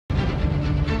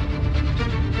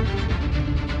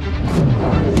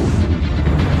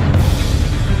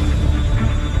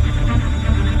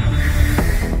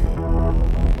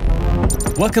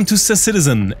Welcome to Star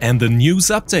Citizen and the news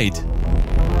update.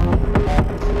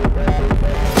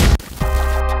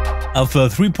 Alpha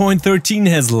 3.13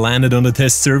 has landed on the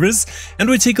test servers, and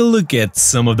we take a look at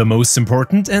some of the most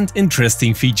important and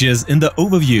interesting features in the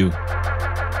overview.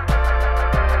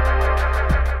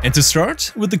 And to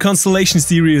start with, the Constellation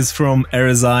series from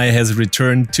RSI has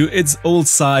returned to its old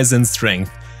size and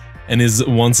strength, and is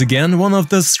once again one of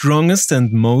the strongest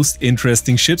and most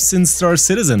interesting ships in Star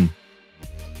Citizen.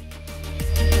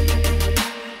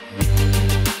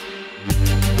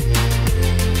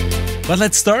 But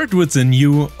let's start with the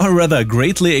new, or rather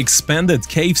greatly expanded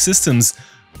cave systems,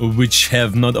 which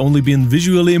have not only been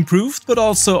visually improved but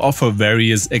also offer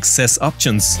various access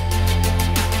options.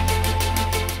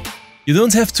 You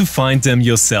don't have to find them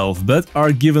yourself, but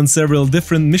are given several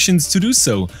different missions to do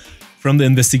so. From the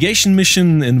investigation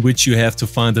mission, in which you have to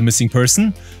find a missing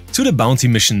person, to the bounty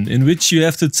mission, in which you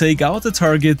have to take out a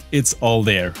target, it's all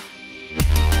there.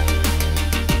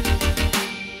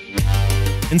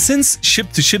 And since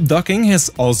ship-to-ship docking has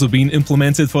also been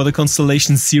implemented for the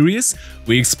Constellation series,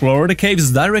 we explore the caves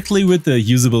directly with the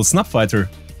usable snub fighter.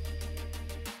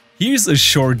 Here's a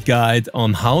short guide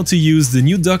on how to use the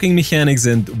new docking mechanics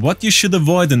and what you should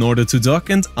avoid in order to dock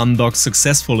and undock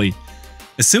successfully.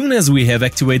 As soon as we have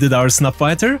activated our snub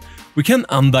fighter, we can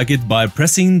undock it by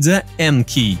pressing the N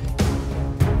key.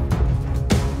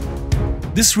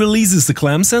 This releases the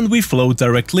clamps and we float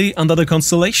directly under the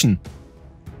Constellation.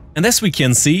 And as we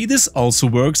can see, this also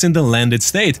works in the landed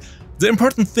state. The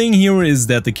important thing here is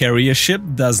that the carrier ship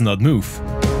does not move.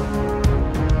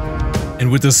 And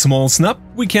with a small snub,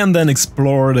 we can then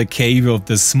explore the cave of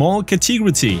the small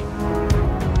category.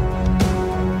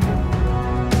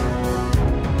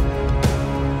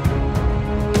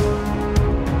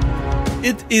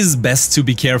 It is best to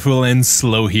be careful and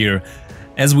slow here,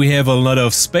 as we have a lot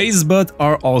of space but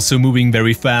are also moving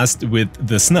very fast with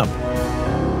the snub.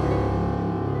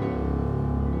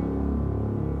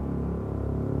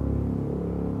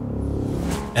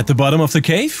 At the bottom of the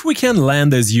cave, we can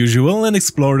land as usual and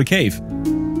explore the cave.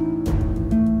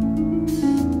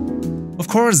 Of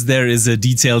course, there is a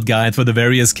detailed guide for the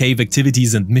various cave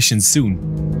activities and missions soon.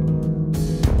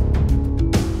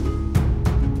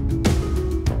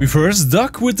 We first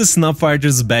dock with the snub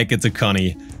fighters back at the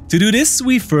Connie. To do this,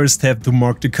 we first have to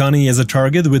mark the Connie as a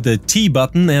target with the T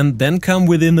button and then come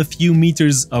within a few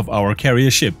meters of our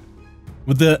carrier ship.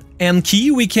 With the N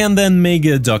key, we can then make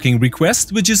a docking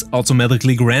request, which is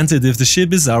automatically granted if the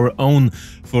ship is our own.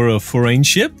 For a foreign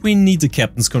ship, we need the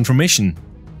captain's confirmation.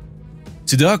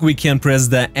 To dock, we can press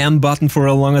the N button for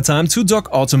a longer time to dock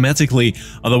automatically,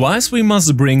 otherwise we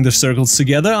must bring the circles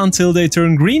together until they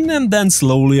turn green and then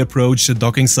slowly approach the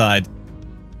docking side.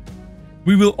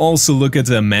 We will also look at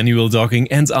the manual docking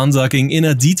and undocking in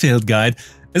a detailed guide,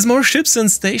 as more ships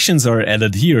and stations are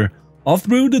added here.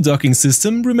 Although the docking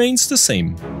system remains the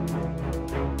same.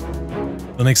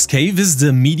 The next cave is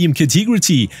the medium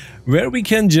category, where we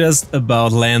can just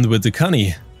about land with the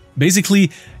Connie.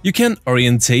 Basically, you can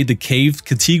orientate the cave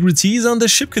categories on the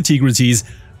ship categories,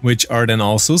 which are then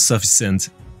also sufficient.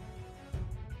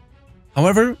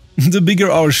 However, the bigger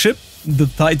our ship, the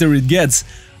tighter it gets.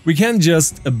 We can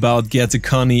just about get the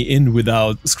Connie in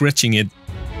without scratching it.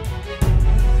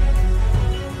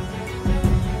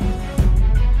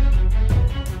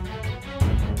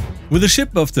 With a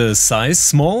ship of the size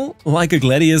small, like a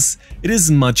Gladius, it is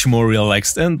much more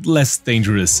relaxed and less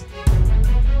dangerous.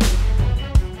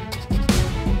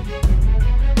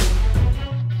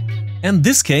 And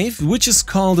this cave, which is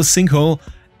called a sinkhole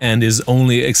and is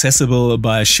only accessible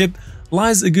by a ship,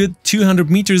 lies a good 200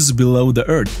 meters below the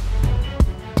Earth.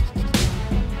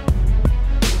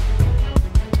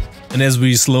 And as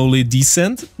we slowly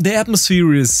descend, the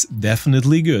atmosphere is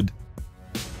definitely good.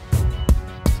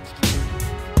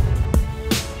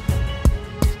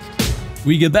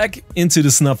 We get back into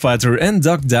the snub fighter and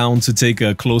dock down to take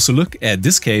a closer look at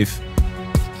this cave.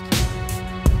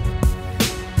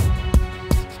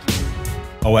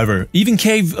 However, even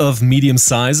caves of medium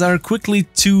size are quickly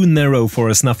too narrow for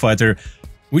a snub fighter,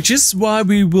 which is why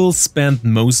we will spend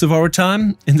most of our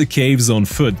time in the caves on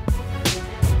foot.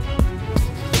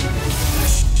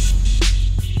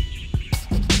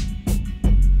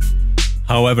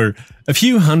 However, a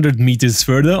few hundred meters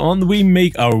further on we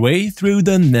make our way through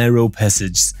the narrow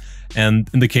passages, and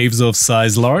in the caves of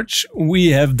size large, we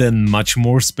have then much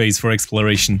more space for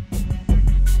exploration.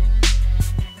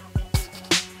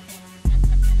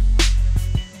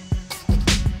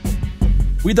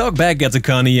 We dock back at the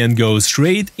Connie and go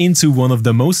straight into one of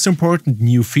the most important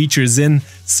new features in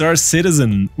Star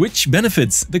Citizen, which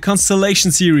benefits the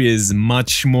Constellation series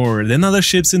much more than other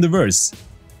ships in the verse.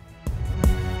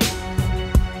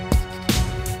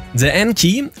 The N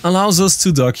key allows us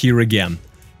to dock here again.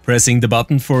 Pressing the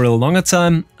button for a longer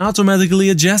time automatically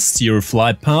adjusts your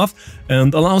flight path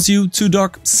and allows you to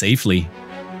dock safely.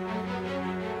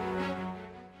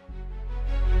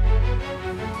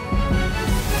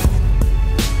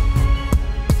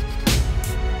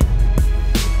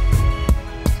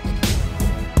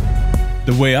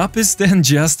 The way up is then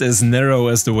just as narrow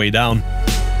as the way down.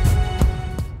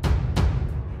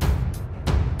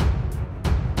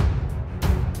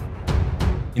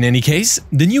 In any case,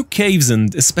 the new caves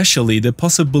and especially the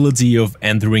possibility of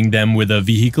entering them with a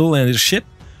vehicle and a ship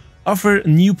offer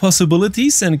new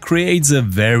possibilities and creates a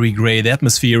very great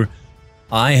atmosphere.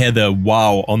 I had a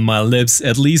wow on my lips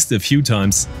at least a few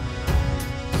times.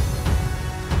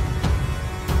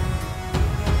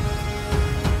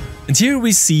 And here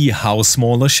we see how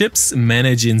smaller ships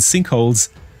manage in sinkholes.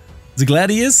 The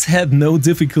Gladius had no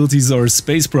difficulties or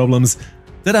space problems.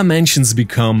 The dimensions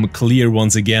become clear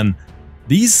once again.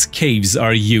 These caves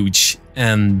are huge,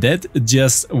 and that's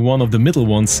just one of the middle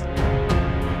ones.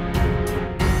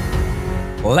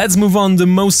 Let's move on to the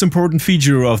most important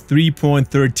feature of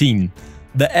 3.13,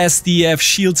 the SDF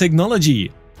shield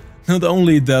technology. Not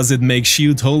only does it make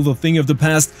shield hold a thing of the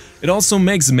past, it also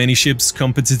makes many ships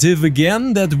competitive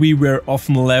again that we were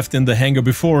often left in the hangar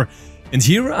before, and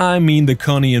here I mean the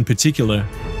Connie in particular.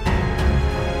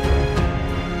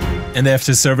 And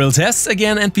after several tests,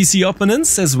 again NPC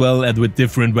opponents, as well as with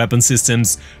different weapon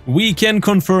systems, we can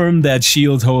confirm that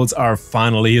shield holds are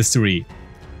finally history.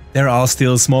 There are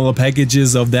still smaller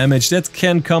packages of damage that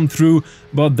can come through,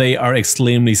 but they are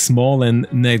extremely small and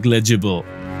negligible.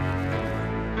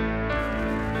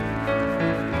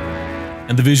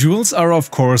 And the visuals are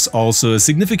of course also a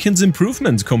significant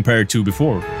improvement compared to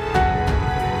before.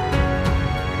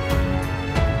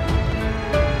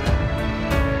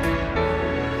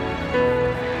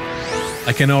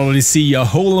 I can already see a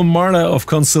whole armada of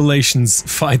constellations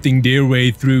fighting their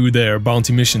way through their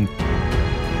bounty mission.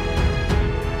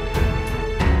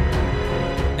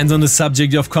 And on the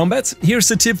subject of combat, here's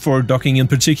a tip for docking in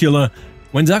particular.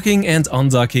 When docking and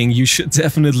undocking, you should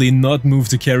definitely not move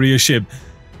to carry a ship,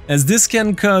 as this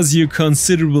can cause you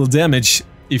considerable damage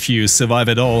if you survive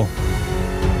at all.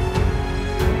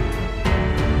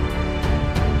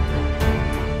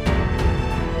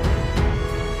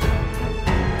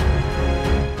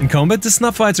 In combat, the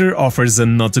Snapfighter offers a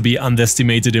not to be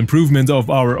underestimated improvement of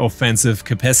our offensive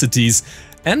capacities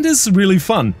and is really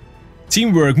fun.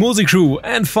 Teamwork, multi-crew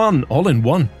and fun all in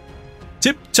one.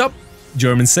 Tip top,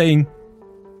 German saying.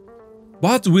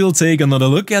 But we'll take another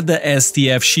look at the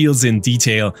SDF shields in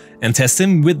detail and test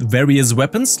them with various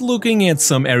weapons, looking at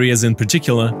some areas in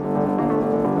particular.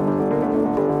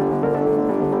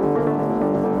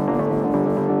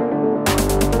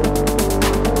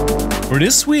 For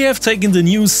this we have taken the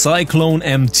new Cyclone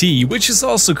MT, which is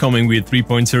also coming with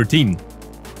 3.13.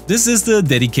 This is the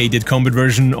dedicated combat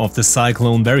version of the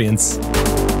Cyclone variants.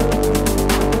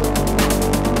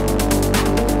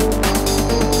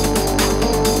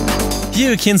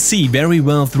 Here you can see very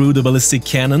well through the ballistic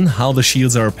cannon how the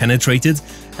shields are penetrated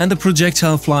and the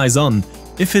projectile flies on,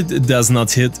 if it does not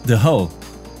hit the hull.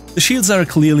 The shields are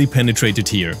clearly penetrated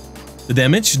here. The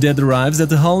damage that arrives at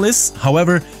the hull is,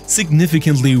 however,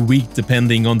 significantly weak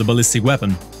depending on the ballistic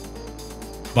weapon.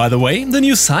 By the way, the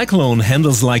new Cyclone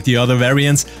handles like the other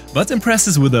variants, but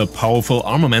impresses with a powerful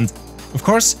armament. Of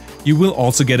course, you will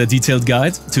also get a detailed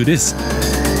guide to this.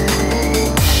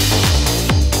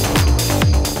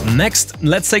 Next,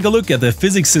 let's take a look at the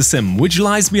physics system, which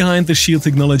lies behind the shield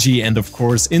technology and of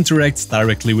course interacts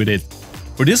directly with it.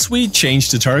 For this we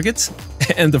change the target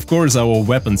and of course our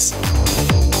weapons.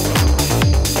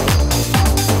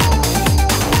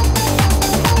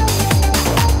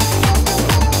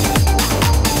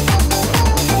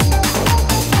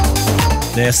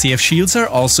 The SDF shields are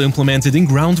also implemented in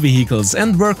ground vehicles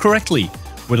and work correctly.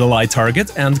 With a light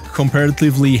target and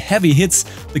comparatively heavy hits,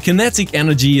 the kinetic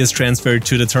energy is transferred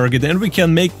to the target and we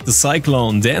can make the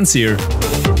Cyclone dance here.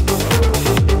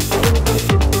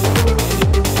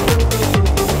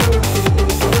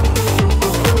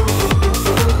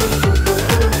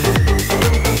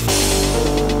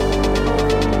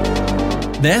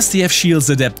 The SDF shields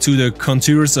adapt to the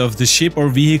contours of the ship or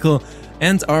vehicle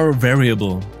and are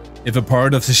variable. If a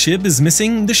part of the ship is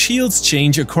missing, the shields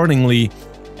change accordingly.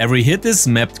 Every hit is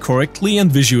mapped correctly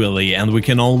and visually, and we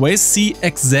can always see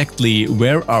exactly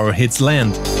where our hits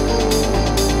land.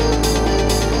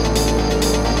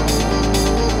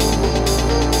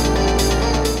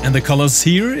 And the colors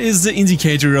here is the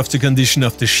indicator of the condition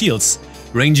of the shields,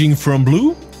 ranging from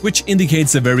blue, which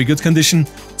indicates a very good condition,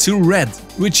 to red,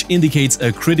 which indicates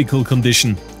a critical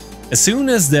condition. As soon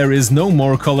as there is no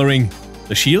more coloring,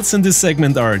 the shields in this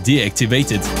segment are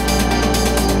deactivated.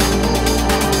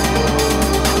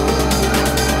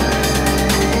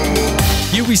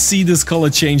 Here we see this color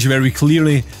change very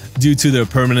clearly due to the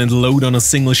permanent load on a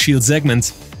single shield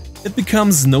segment. It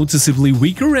becomes noticeably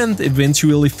weaker and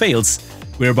eventually fails,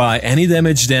 whereby any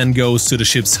damage then goes to the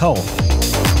ship's hull.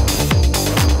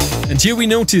 And here we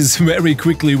notice very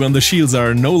quickly when the shields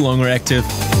are no longer active.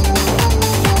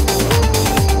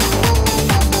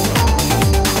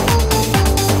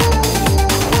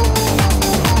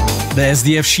 The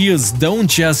SDF shields don't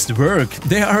just work,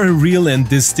 they are a real and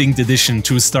distinct addition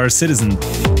to Star Citizen.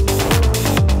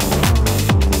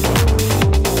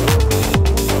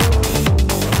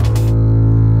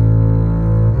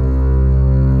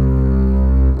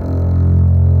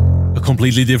 A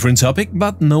completely different topic,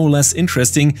 but no less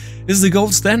interesting, is the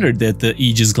gold standard that the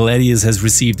Aegis Gladius has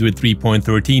received with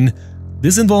 3.13.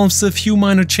 This involves a few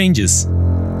minor changes.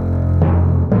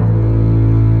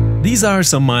 These are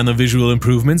some minor visual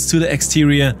improvements to the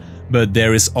exterior, but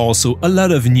there is also a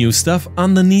lot of new stuff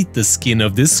underneath the skin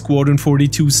of this Squadron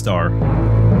 42 star.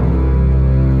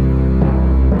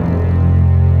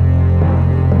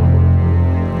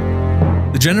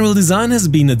 The general design has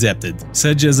been adapted,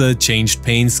 such as a changed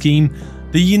paint scheme,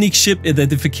 the unique ship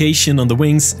identification on the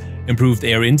wings, improved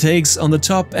air intakes on the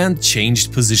top and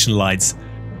changed position lights.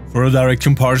 For a direct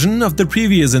comparison of the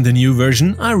previous and the new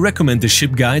version, I recommend the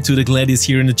ship guide to the Gladius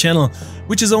here in the channel,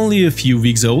 which is only a few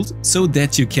weeks old, so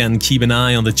that you can keep an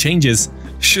eye on the changes,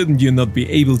 shouldn't you not be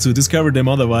able to discover them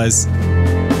otherwise.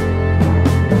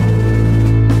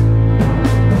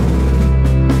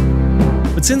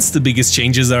 But since the biggest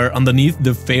changes are underneath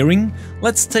the fairing,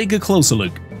 let's take a closer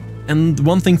look. And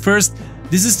one thing first,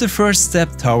 this is the first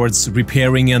step towards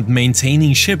repairing and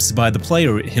maintaining ships by the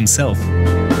player himself.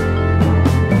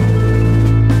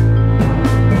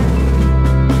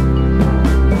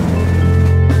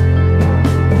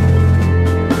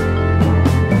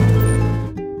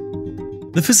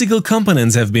 The physical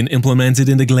components have been implemented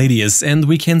in the Gladius, and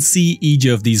we can see each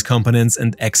of these components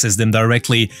and access them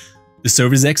directly. The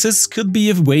service access could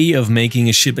be a way of making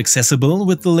a ship accessible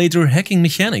with the later hacking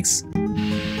mechanics.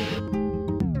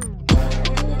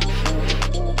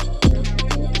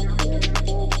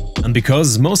 And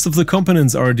because most of the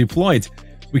components are deployed,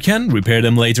 we can repair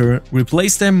them later,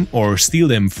 replace them or steal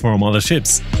them from other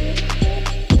ships.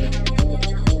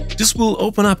 This will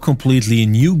open up completely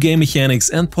new game mechanics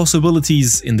and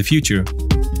possibilities in the future.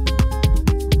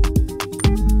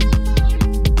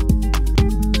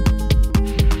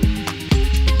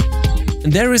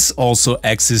 And there is also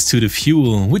access to the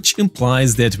fuel, which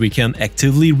implies that we can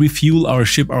actively refuel our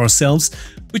ship ourselves,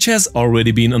 which has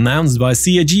already been announced by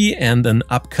CIG and an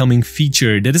upcoming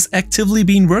feature that is actively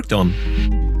being worked on.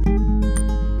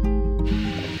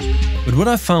 But what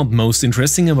I found most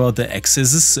interesting about the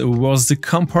accesses was the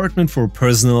compartment for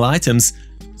personal items,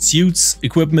 suits,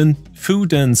 equipment,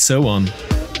 food and so on.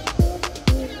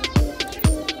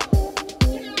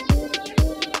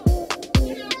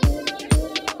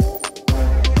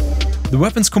 The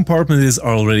weapons compartment is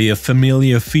already a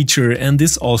familiar feature and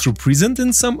is also present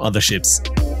in some other ships.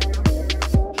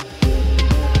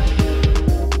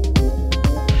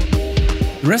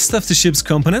 The rest of the ship's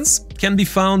components can be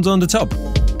found on the top.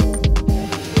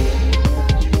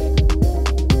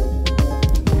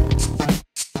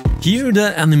 Here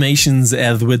the animations,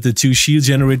 as with the two shield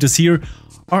generators here,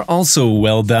 are also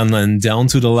well done and down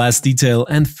to the last detail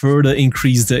and further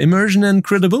increase the immersion and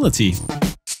credibility.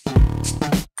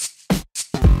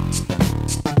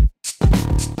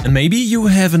 And maybe you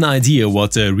have an idea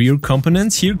what a rear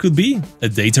component here could be? A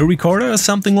data recorder or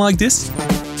something like this?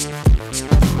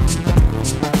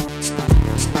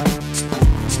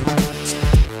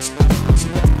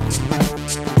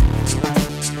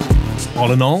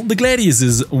 All in all, the Gladius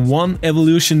is one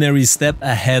evolutionary step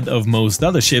ahead of most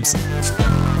other ships.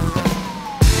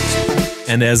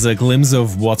 And as a glimpse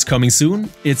of what's coming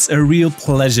soon, it's a real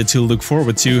pleasure to look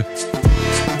forward to.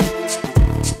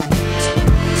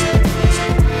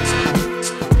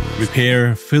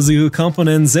 Repair, physical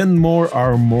components and more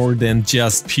are more than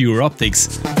just pure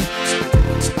optics.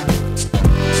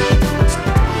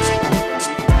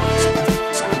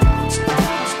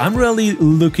 I'm really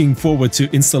looking forward to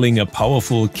installing a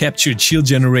powerful captured shield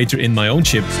generator in my own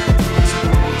ship.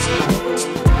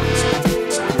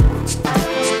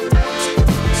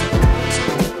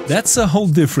 That's a whole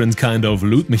different kind of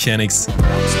loot mechanics.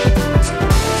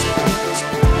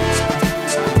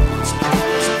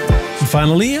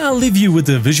 Finally, I'll leave you with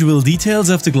the visual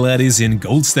details of the Gladius in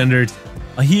gold standard.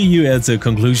 I'll hear you at the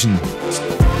conclusion.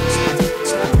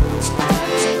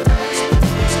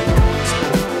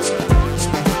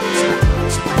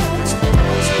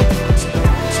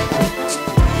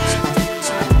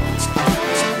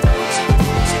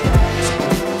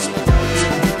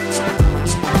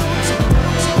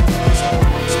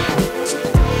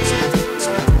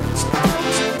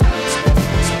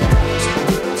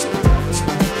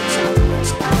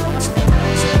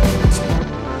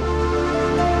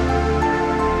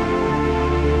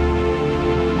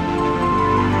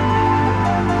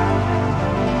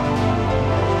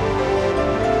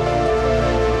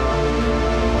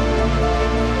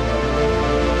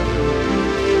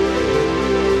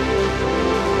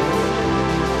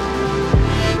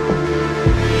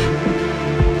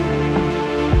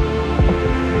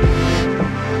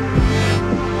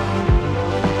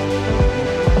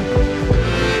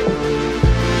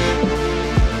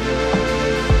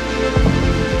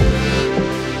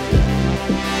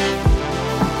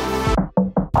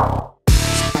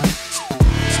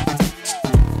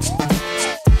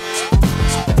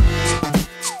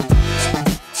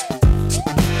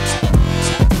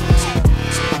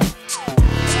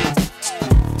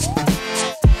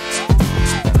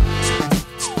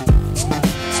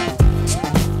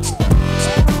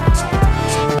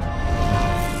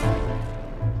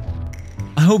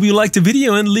 hope you liked the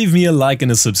video and leave me a like and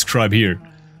a subscribe here.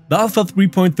 The Alpha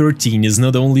 3.13 is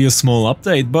not only a small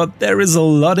update, but there is a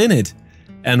lot in it.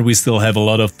 And we still have a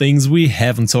lot of things we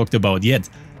haven't talked about yet.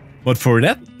 But for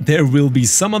that, there will be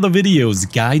some other videos,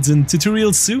 guides and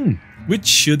tutorials soon, which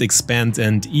should expand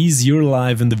and ease your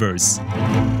life in the verse.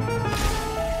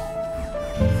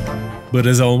 But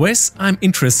as always, I'm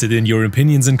interested in your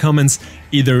opinions and comments,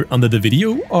 either under the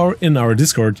video or in our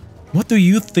Discord. What do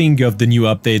you think of the new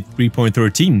update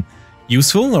 3.13?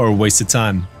 Useful or wasted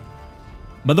time?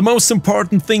 But the most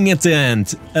important thing at the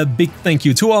end, a big thank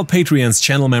you to all Patreons,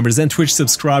 channel members and Twitch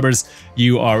subscribers.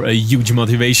 You are a huge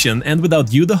motivation, and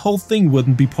without you the whole thing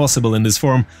wouldn't be possible in this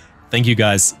form. Thank you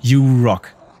guys, you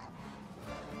rock.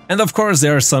 And of course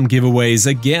there are some giveaways,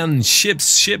 again, ships,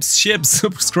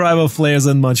 subscriber flares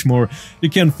and much more. You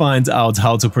can find out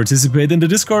how to participate in the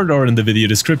Discord or in the video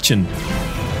description.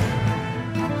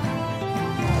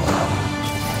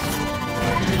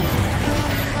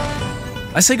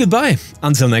 I say goodbye,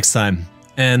 until next time,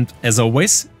 and as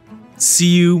always, see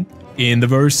you in the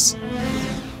verse.